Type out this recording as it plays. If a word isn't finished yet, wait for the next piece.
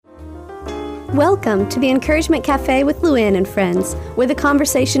Welcome to the Encouragement Cafe with Luann and friends, where the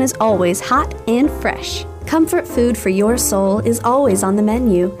conversation is always hot and fresh. Comfort food for your soul is always on the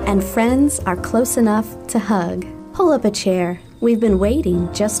menu, and friends are close enough to hug. Pull up a chair. We've been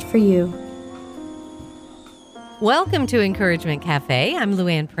waiting just for you. Welcome to Encouragement Cafe. I'm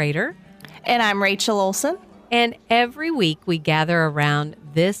Luann Prater. And I'm Rachel Olson. And every week we gather around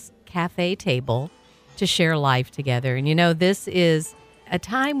this cafe table to share life together. And you know, this is a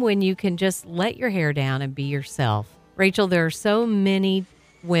time when you can just let your hair down and be yourself. Rachel, there are so many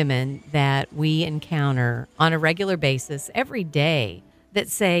women that we encounter on a regular basis every day that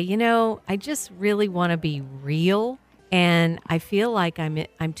say, you know, I just really want to be real, and I feel like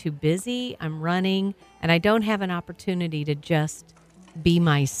I'm too busy, I'm running, and I don't have an opportunity to just be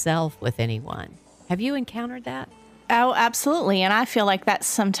myself with anyone. Have you encountered that? Oh, absolutely. And I feel like that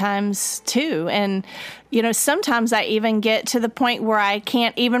sometimes too. And, you know, sometimes I even get to the point where I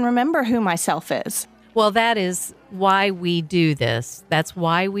can't even remember who myself is. Well, that is why we do this. That's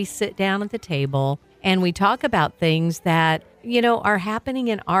why we sit down at the table and we talk about things that, you know, are happening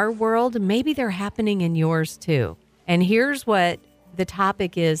in our world. Maybe they're happening in yours too. And here's what the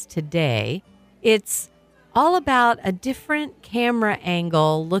topic is today. It's all about a different camera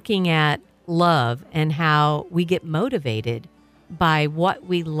angle looking at love and how we get motivated by what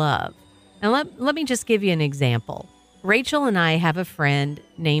we love. And let me just give you an example. Rachel and I have a friend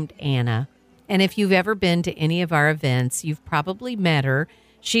named Anna. And if you've ever been to any of our events, you've probably met her.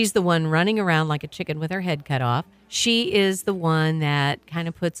 She's the one running around like a chicken with her head cut off. She is the one that kind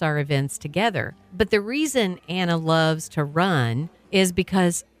of puts our events together. But the reason Anna loves to run is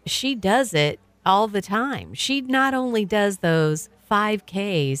because she does it all the time. She not only does those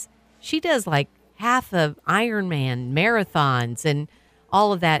 5Ks, she does like half of Ironman marathons and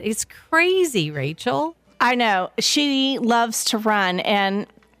all of that. It's crazy, Rachel. I know. She loves to run, and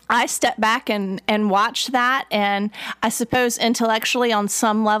I step back and watch that, and I suppose intellectually on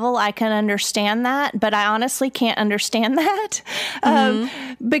some level I can understand that, but I honestly can't understand that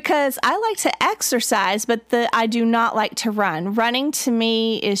because I like to exercise, but I do not like to run. Running to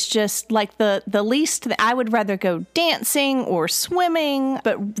me is just like the least. I would rather go dancing or swimming,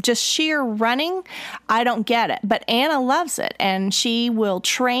 but just sheer running, I don't get it. But Anna loves it, and she will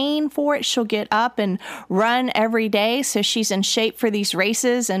train for it. She'll get up and run every day, so she's in shape for these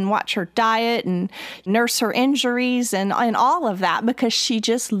races, and watch her diet and nurse her injuries and all of that because she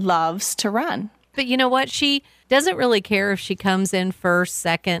just loves to run. But you know what? She doesn't really care if she comes in first,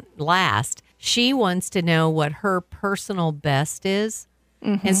 second, last. She wants to know what her personal best is.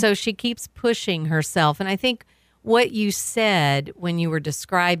 Mm-hmm. And so she keeps pushing herself. And I think what you said when you were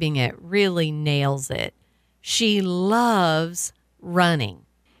describing it really nails it. She loves running.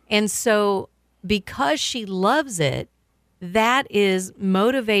 And so because she loves it, that is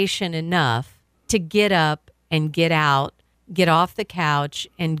motivation enough to get up and get out, get off the couch,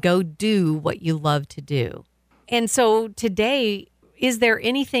 and go do what you love to do. And so today, is there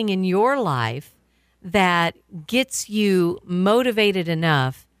anything in your life that gets you motivated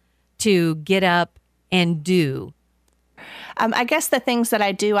enough to get up and do? I guess the things that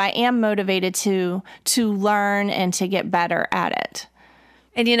I do, I am motivated to learn and to get better at it.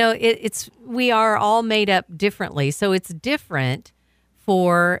 And, you know, we are all made up differently, so it's different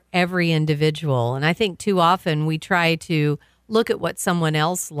for every individual. And I think too often we try to look at what someone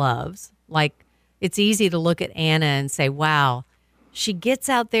else loves. Like, it's easy to look at Anna and say, wow, she gets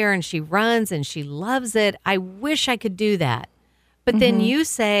out there and she runs and she loves it. I wish I could do that. But then you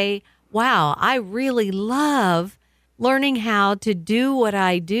say, wow, I really love learning how to do what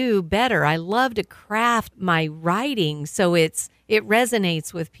I do better. I love to craft my writing so it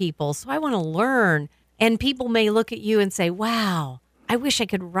resonates with people. So I want to learn. And people may look at you and say, wow, I wish I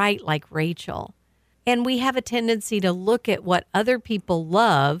could write like Rachel. And we have a tendency to look at what other people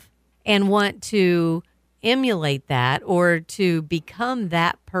love and want to emulate that or to become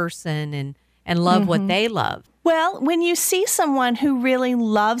that person and love what they love. Well, when you see someone who really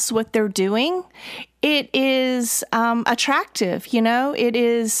loves what they're doing, it is attractive, you know, it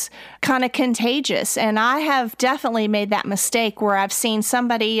is kind of contagious. And I have definitely made that mistake where I've seen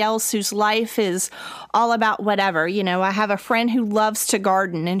somebody else whose life is all about whatever. You know, I have a friend who loves to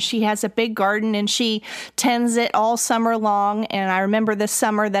garden, and she has a big garden and she tends it all summer long. And I remember this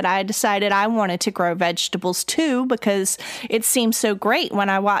summer that I decided I wanted to grow vegetables too because it seemed so great when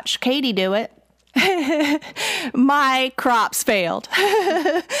I watched Katie do it. My crops failed.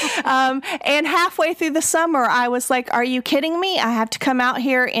 And halfway through the summer, I was like, are you kidding me? I have to come out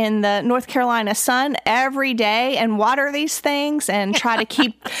here in the North Carolina sun every day and water these things and try to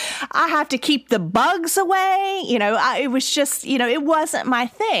keep, I have to keep the bugs away. It was just, it wasn't my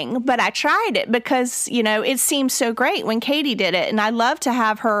thing, but I tried it because, it seemed so great when Katie did it. And I love to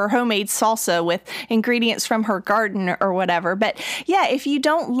have her homemade salsa with ingredients from her garden or whatever. But yeah, if you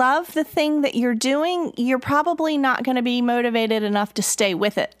don't love the thing that you're doing, you're probably not going to be motivated enough to stay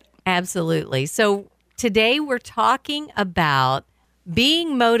with it. Absolutely. So today we're talking about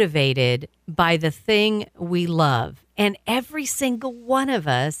being motivated by the thing we love. And every single one of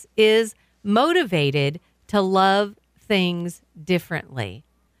us is motivated to love things differently.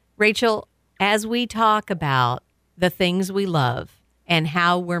 Rachel, as we talk about the things we love and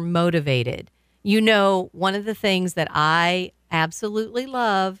how we're motivated, one of the things that I absolutely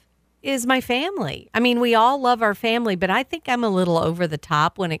love is my family. I mean, we all love our family, but I think I'm a little over the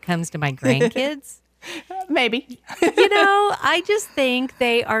top when it comes to my grandkids. Maybe. I just think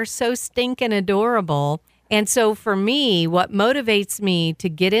they are so stinking adorable. And so for me, what motivates me to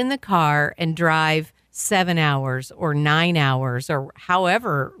get in the car and drive 7 hours or 9 hours or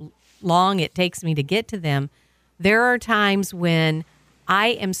however long it takes me to get to them, there are times when I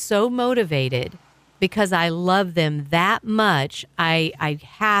am so motivated because I love them that much, I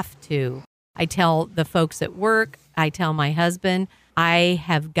have to. I tell the folks at work, I tell my husband, I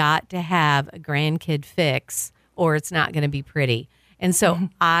have got to have a grandkid fix or it's not going to be pretty. And so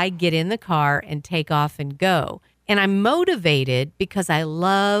I get in the car and take off and go. And I'm motivated because I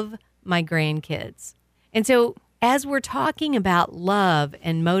love my grandkids. And so as we're talking about love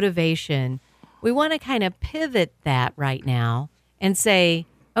and motivation, we want to kind of pivot that right now and say,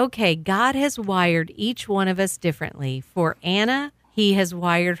 okay, God has wired each one of us differently. For Anna, he has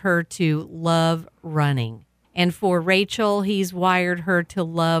wired her to love running. And for Rachel, he's wired her to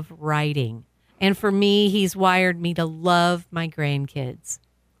love writing. And for me, he's wired me to love my grandkids.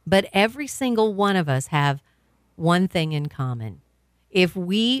 But every single one of us have one thing in common. If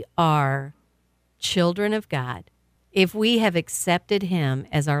we are children of God, if we have accepted him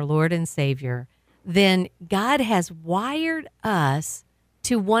as our Lord and Savior, then God has wired us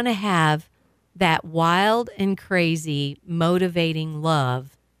to want to have that wild and crazy, motivating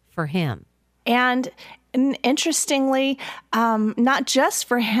love for him. And interestingly, not just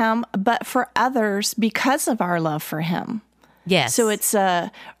for him, but for others because of our love for him. Yes. So it's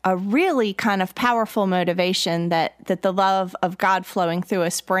a really kind of powerful motivation that the love of God flowing through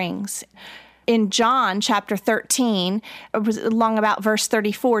us brings. In John chapter 13, it was along about verse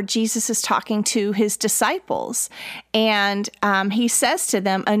 34, Jesus is talking to his disciples, and he says to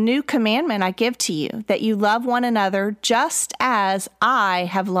them, "A new commandment I give to you, that you love one another just as I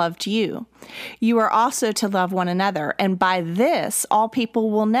have loved you. You are also to love one another, and by this all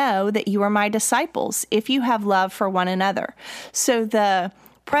people will know that you are my disciples, if you have love for one another." So the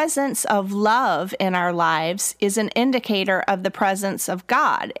presence of love in our lives is an indicator of the presence of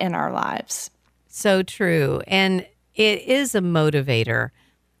God in our lives. So true. And it is a motivator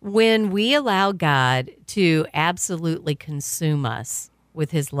when we allow God to absolutely consume us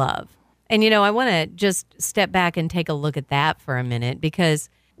with his love. And, I want to just step back and take a look at that for a minute, because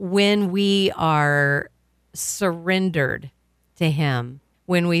when we are surrendered to him,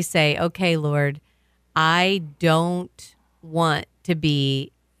 when we say, okay, Lord, I don't want to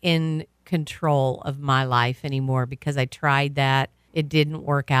be in control of my life anymore because I tried that. It didn't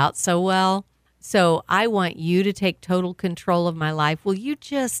work out so well. So I want you to take total control of my life. Will you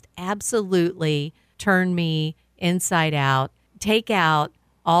just absolutely turn me inside out, take out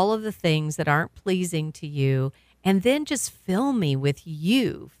all of the things that aren't pleasing to you, and then just fill me with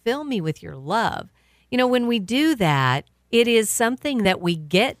you, fill me with your love. When we do that, it is something that we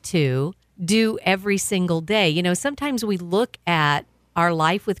get to do every single day. Sometimes we look at our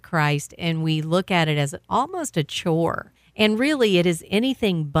life with Christ and we look at it as almost a chore. And really it is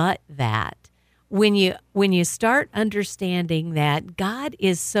anything but that. When you start understanding that God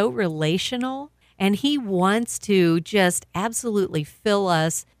is so relational and he wants to just absolutely fill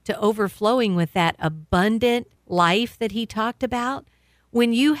us to overflowing with that abundant life that he talked about,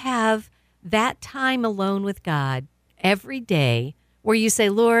 when you have that time alone with God every day where you say,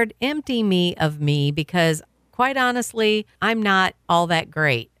 Lord, empty me of me, because quite honestly, I'm not all that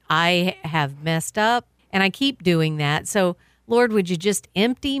great. I have messed up and I keep doing that. So Lord, would you just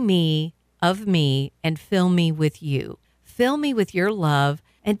empty me of me and fill me with you. Fill me with your love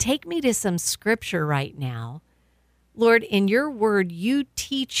and take me to some scripture right now. Lord, in your word, you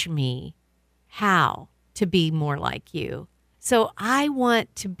teach me how to be more like you. So I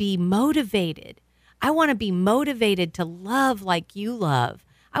want to be motivated I want to be motivated to love like you love.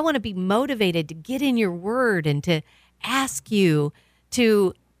 I want to be motivated to get in your word and to ask you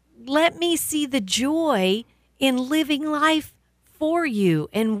to let me see the joy in living life for you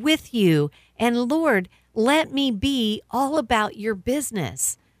and with you. And Lord, let me be all about your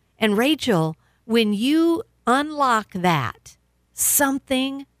business. And Rachel, when you unlock that,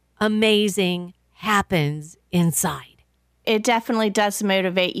 something amazing happens inside. It definitely does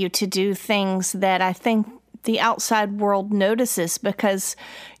motivate you to do things that I think the outside world notices, because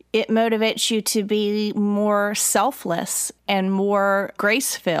it motivates you to be more selfless and more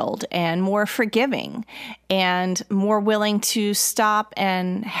grace-filled and more forgiving and more willing to stop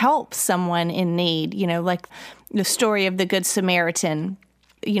and help someone in need. Like the story of the Good Samaritan.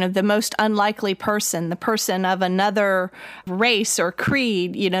 The most unlikely person, the person of another race or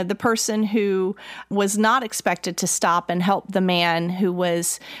creed, the person who was not expected to stop and help the man who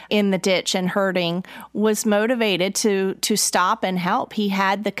was in the ditch and hurting, was motivated to stop and help. He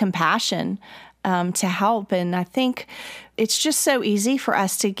had the compassion to help. And I think it's just so easy for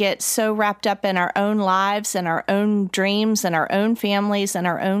us to get so wrapped up in our own lives and our own dreams and our own families and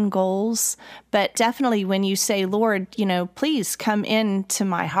our own goals. But definitely when you say, Lord, please come into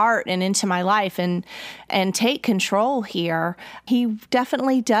my heart and into my life and take control here, he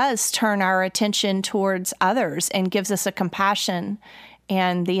definitely does turn our attention towards others and gives us a compassion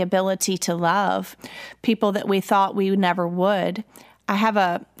and the ability to love people that we thought we never would. I have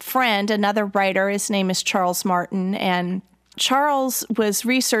a friend, another writer, his name is Charles Martin, and Charles was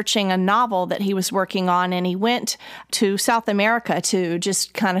researching a novel that he was working on, and he went to South America to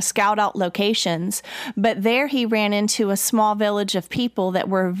just kind of scout out locations. But there he ran into a small village of people that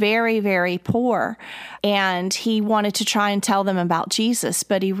were very, very poor. And he wanted to try and tell them about Jesus,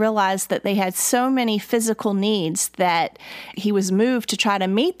 but he realized that they had so many physical needs that he was moved to try to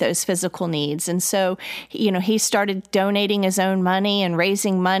meet those physical needs. And so, he started donating his own money and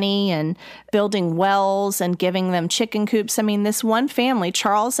raising money and building wells and giving them chicken coops. I mean, this one family,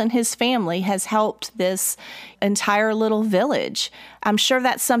 Charles and his family, has helped this entire little village. I'm sure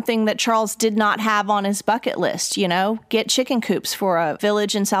that's something that Charles did not have on his bucket list, get chicken coops for a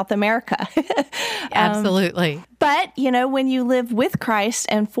village in South America. Absolutely. But, when you live with Christ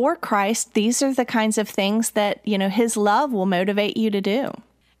and for Christ, these are the kinds of things that, his love will motivate you to do.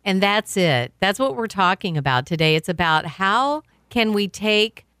 And that's it. That's what we're talking about today. It's about how can we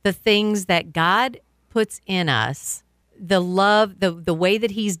take the things that God puts in us, the love, the way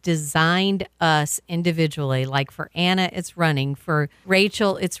that he's designed us individually. Like for Anna, it's running. For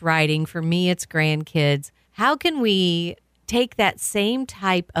Rachel, it's writing. For me, it's grandkids. How can we take that same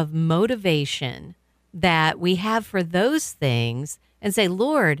type of motivation that we have for those things and say,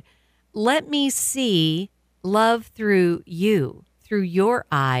 Lord, let me see love through you, through your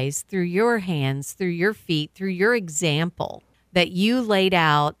eyes, through your hands, through your feet, through your example that you laid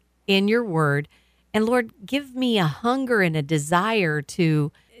out in your word. And Lord, give me a hunger and a desire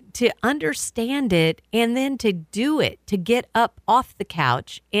to understand it and then to do it, to get up off the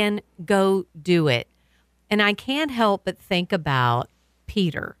couch and go do it. And I can't help but think about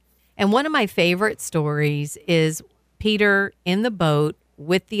Peter. And one of my favorite stories is Peter in the boat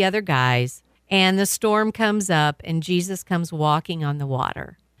with the other guys, and the storm comes up and Jesus comes walking on the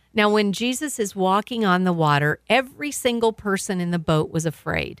water. Now, when Jesus is walking on the water, every single person in the boat was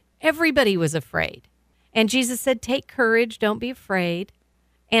afraid. Everybody was afraid. And Jesus said, take courage, don't be afraid.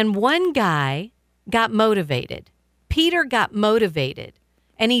 And one guy got motivated. Peter got motivated,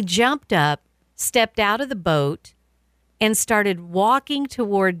 and he jumped up, stepped out of the boat, and started walking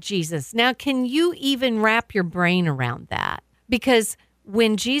toward Jesus. Now, can you even wrap your brain around that? Because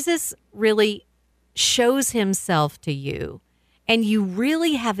when Jesus really shows himself to you, and you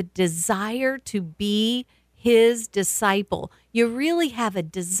really have a desire to be his disciple, you really have a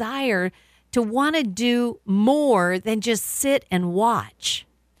desire to want to do more than just sit and watch.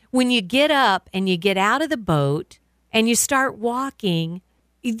 When you get up and you get out of the boat and you start walking,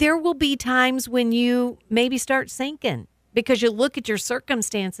 there will be times when you maybe start sinking because you look at your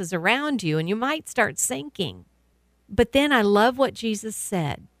circumstances around you and you might start sinking. But then I love what Jesus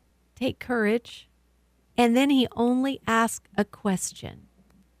said. Take courage. And then he only asked a question.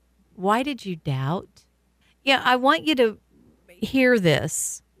 Why did you doubt? Yeah, I want you to hear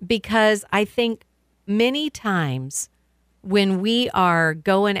this because I think many times when we are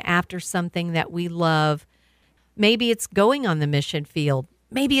going after something that we love, maybe it's going on the mission field.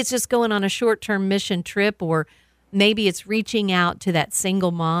 Maybe it's just going on a short-term mission trip, or maybe it's reaching out to that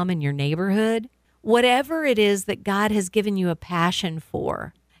single mom in your neighborhood. Whatever it is that God has given you a passion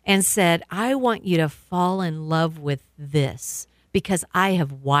for and said, I want you to fall in love with this because I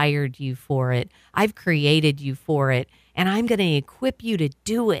have wired you for it. I've created you for it, and I'm going to equip you to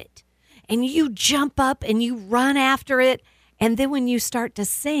do it. And you jump up and you run after it. And then when you start to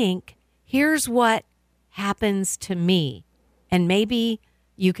sink, here's what happens to me. And maybe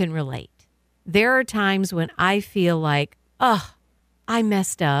you can relate. There are times when I feel like, oh, I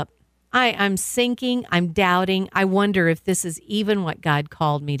messed up. I'm sinking. I'm doubting. I wonder if this is even what God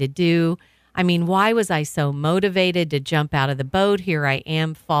called me to do. I mean, why was I so motivated to jump out of the boat? Here I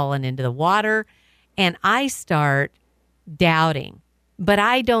am falling into the water. And I start doubting. But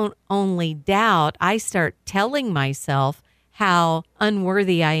I don't only doubt, I start telling myself how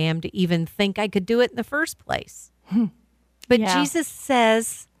unworthy I am to even think I could do it in the first place. But Jesus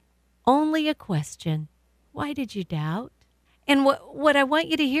says, only a question. Why did you doubt? And what I want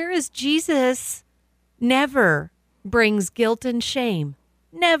you to hear is Jesus never brings guilt and shame.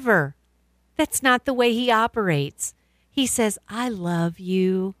 Never. That's not the way he operates. He says, I love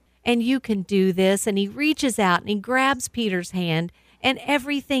you and you can do this. And he reaches out and he grabs Peter's hand and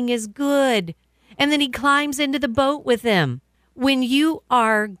everything is good. And then he climbs into the boat with him. When you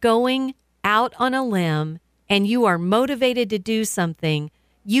are going out on a limb and you are motivated to do something,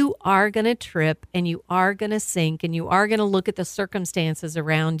 you are going to trip and you are going to sink and you are going to look at the circumstances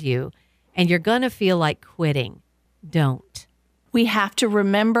around you and you're going to feel like quitting. Don't. We have to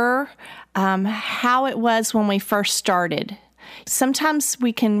remember how it was when we first started. Sometimes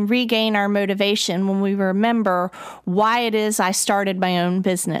we can regain our motivation when we remember why it is I started my own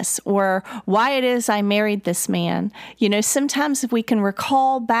business or why it is I married this man. You know, sometimes if we can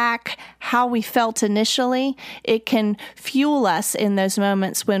recall back how we felt initially, it can fuel us in those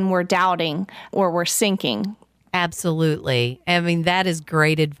moments when we're doubting or we're sinking. Absolutely. I mean, that is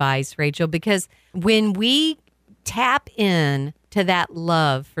great advice, Rachel, because when we tap in to that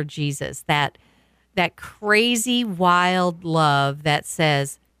love for Jesus, that crazy, wild love that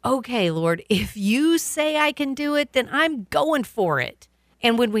says, okay, Lord, if you say I can do it, then I'm going for it.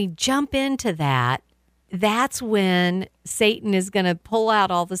 And when we jump into that, that's when Satan is going to pull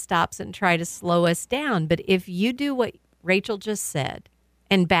out all the stops and try to slow us down. But if you do what Rachel just said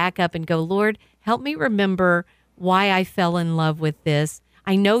and back up and go, Lord, help me remember why I fell in love with this.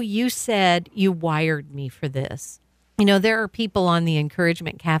 I know you said you wired me for this. You know, there are people on the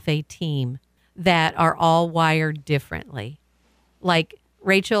Encouragement Cafe team that are all wired differently. Like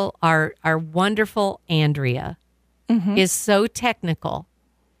Rachel, our wonderful Andrea is so technical.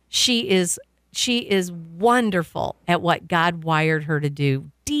 She is wonderful at what God wired her to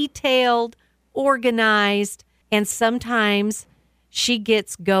do. Detailed, organized, and sometimes she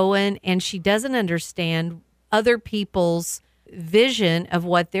gets going and she doesn't understand other people's vision of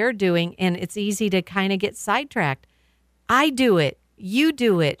what they're doing, and it's easy to kind of get sidetracked. I do it, you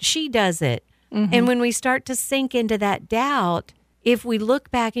do it, she does it. And when we start to sink into that doubt, if we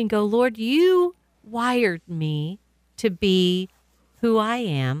look back and go, Lord, you wired me to be who I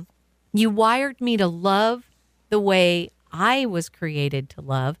am. You wired me to love the way I was created to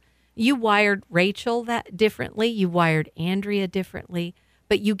love. You wired Rachel that differently. You wired Andrea differently.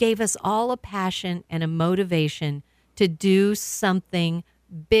 But you gave us all a passion and a motivation to do something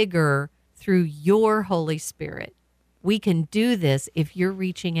bigger through your Holy Spirit. We can do this if you're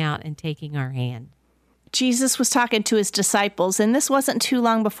reaching out and taking our hand. Jesus was talking to his disciples, and this wasn't too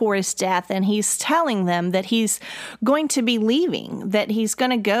long before his death, and he's telling them that he's going to be leaving, that he's going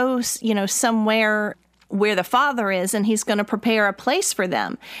to go, somewhere where the Father is, and he's going to prepare a place for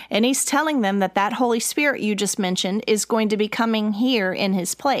them. And he's telling them that Holy Spirit you just mentioned is going to be coming here in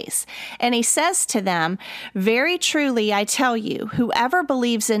his place. And he says to them, very truly, I tell you, whoever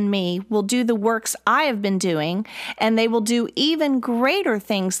believes in me will do the works I have been doing, and they will do even greater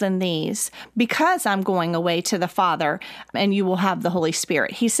things than these, because I'm going away to the Father, and you will have the Holy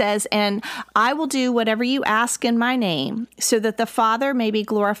Spirit. He says, and I will do whatever you ask in my name, so that the Father may be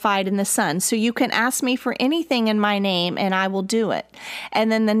glorified in the Son. So you can ask me for anything in my name and I will do it.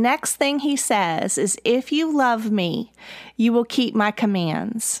 And then the next thing he says is, if you love me, you will keep my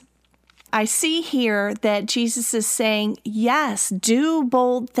commands. I see here that Jesus is saying, yes, do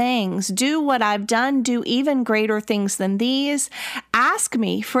bold things. Do what I've done. Do even greater things than these. Ask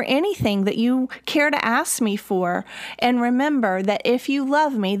me for anything that you care to ask me for. And remember that if you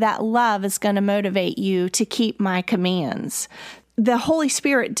love me, that love is going to motivate you to keep my commands. the Holy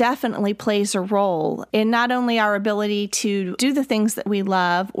Spirit definitely plays a role in not only our ability to do the things that we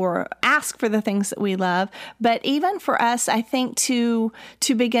love or ask for the things that we love, but even for us, I think, to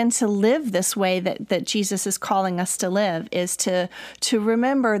begin to live this way that Jesus is calling us to live, is to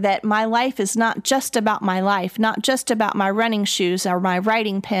remember that my life is not just about my life, not just about my running shoes or my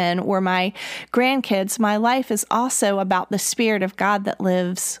writing pen or my grandkids. My life is also about the Spirit of God that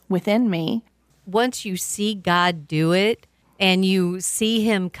lives within me. Once you see God do it, and you see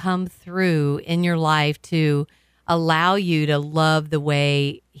him come through in your life to allow you to love the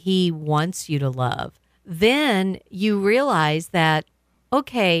way he wants you to love, then you realize that,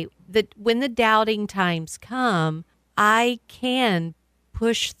 okay, when the doubting times come, I can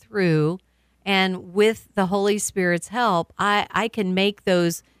push through, and with the Holy Spirit's help, I can make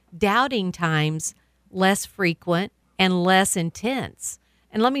those doubting times less frequent and less intense.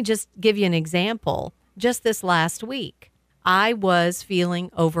 And let me just give you an example. Just this last week, I was feeling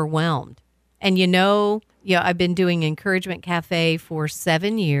overwhelmed. And I've been doing Encouragement Cafe for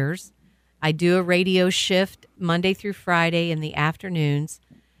 7 years. I do a radio shift Monday through Friday in the afternoons.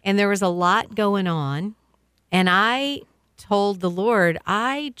 And there was a lot going on. And I told the Lord,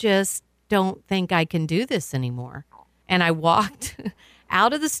 I just don't think I can do this anymore. And I walked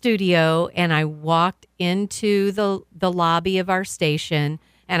out of the studio and I walked into the lobby of our station.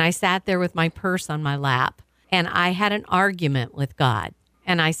 And I sat there with my purse on my lap. And I had an argument with God.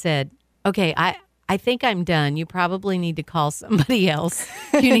 And I said, okay, I think I'm done. You probably need to call somebody else.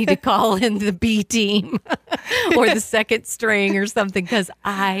 You need to call in the B team or the second string or something, because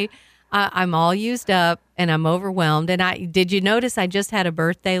I'm all used up and I'm overwhelmed. And did you notice I just had a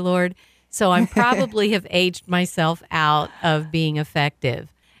birthday, Lord? So I probably have aged myself out of being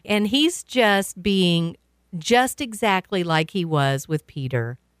effective. And he's just being just exactly like he was with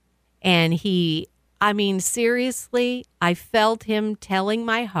Peter. And seriously, I felt him telling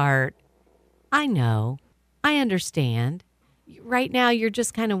my heart, I know, I understand. Right now, you're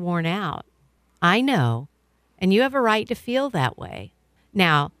just kind of worn out. I know. And you have a right to feel that way.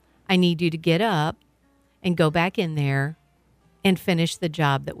 Now, I need you to get up and go back in there and finish the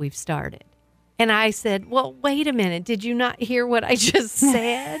job that we've started. And I said, well, wait a minute. Did you not hear what I just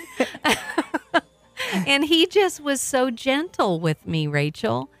said? And he just was so gentle with me,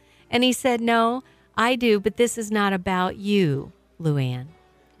 Rachel. And he said, no, I do, but this is not about you, Luann.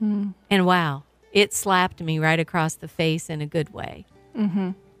 Mm. And wow, it slapped me right across the face in a good way.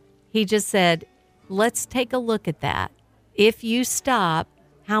 Mm-hmm. He just said, let's take a look at that. If you stop,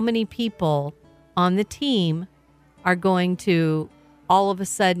 how many people on the team are going to all of a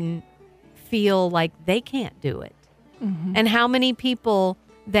sudden feel like they can't do it? Mm-hmm. And how many people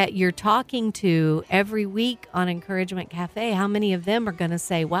that you're talking to every week on Encouragement Cafe, how many of them are going to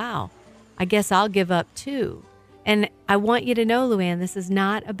say, wow, I guess I'll give up too? And I want you to know, Luann, this is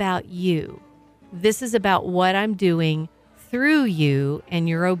not about you. This is about what I'm doing through you and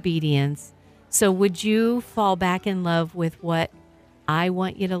your obedience. So would you fall back in love with what I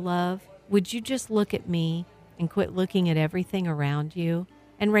want you to love? Would you just look at me and quit looking at everything around you?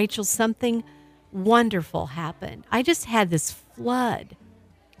 And Rachel, something wonderful happened. I just had this flood,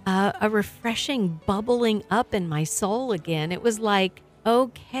 a refreshing bubbling up in my soul again. It was like,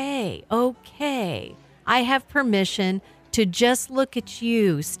 okay, I have permission to just look at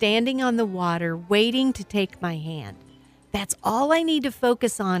you standing on the water, waiting to take my hand. That's all I need to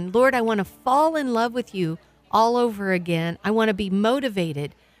focus on. Lord, I want to fall in love with you all over again. I want to be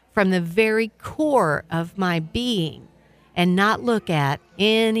motivated from the very core of my being and not look at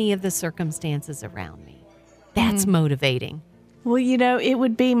any of the circumstances around me. That's motivating. Well, it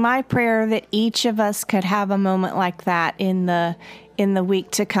would be my prayer that each of us could have a moment like that in the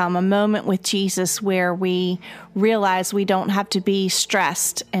week to come, a moment with Jesus where we realize we don't have to be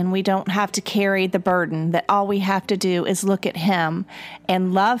stressed and we don't have to carry the burden, that all we have to do is look at him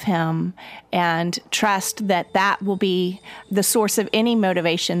and love him and trust that will be the source of any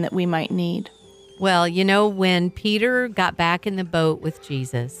motivation that we might need. Well, when Peter got back in the boat with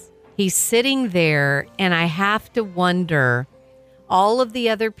Jesus, he's sitting there, and I have to wonder, all of the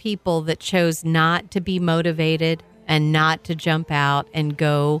other people that chose not to be motivated and not to jump out and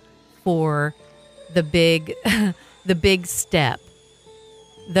go for the big step.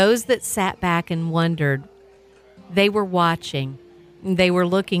 Those that sat back and wondered, they were watching. They were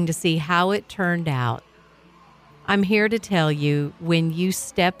looking to see how it turned out. I'm here to tell you, when you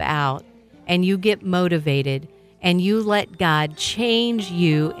step out and you get motivated and you let God change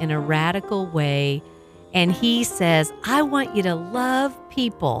you in a radical way, and he says, I want you to love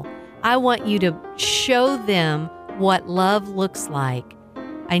people. I want you to show them what love looks like.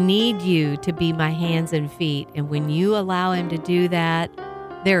 I need you to be my hands and feet. And when you allow Him to do that,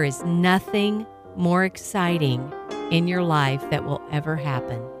 there is nothing more exciting in your life that will ever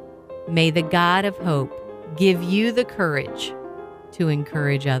happen. May the God of hope give you the courage to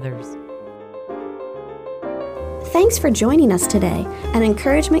encourage others. Thanks for joining us today at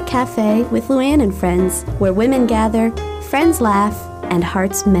Encouragement Cafe with Luann and friends, where women gather, friends laugh, and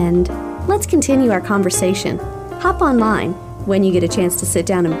hearts mend. Let's continue our conversation. Hop online when you get a chance to sit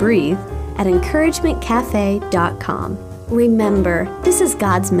down and breathe at encouragementcafe.com. Remember, this is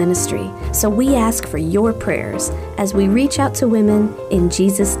God's ministry, so we ask for your prayers as we reach out to women in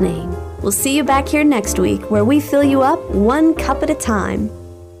Jesus' name. We'll see you back here next week where we fill you up one cup at a time.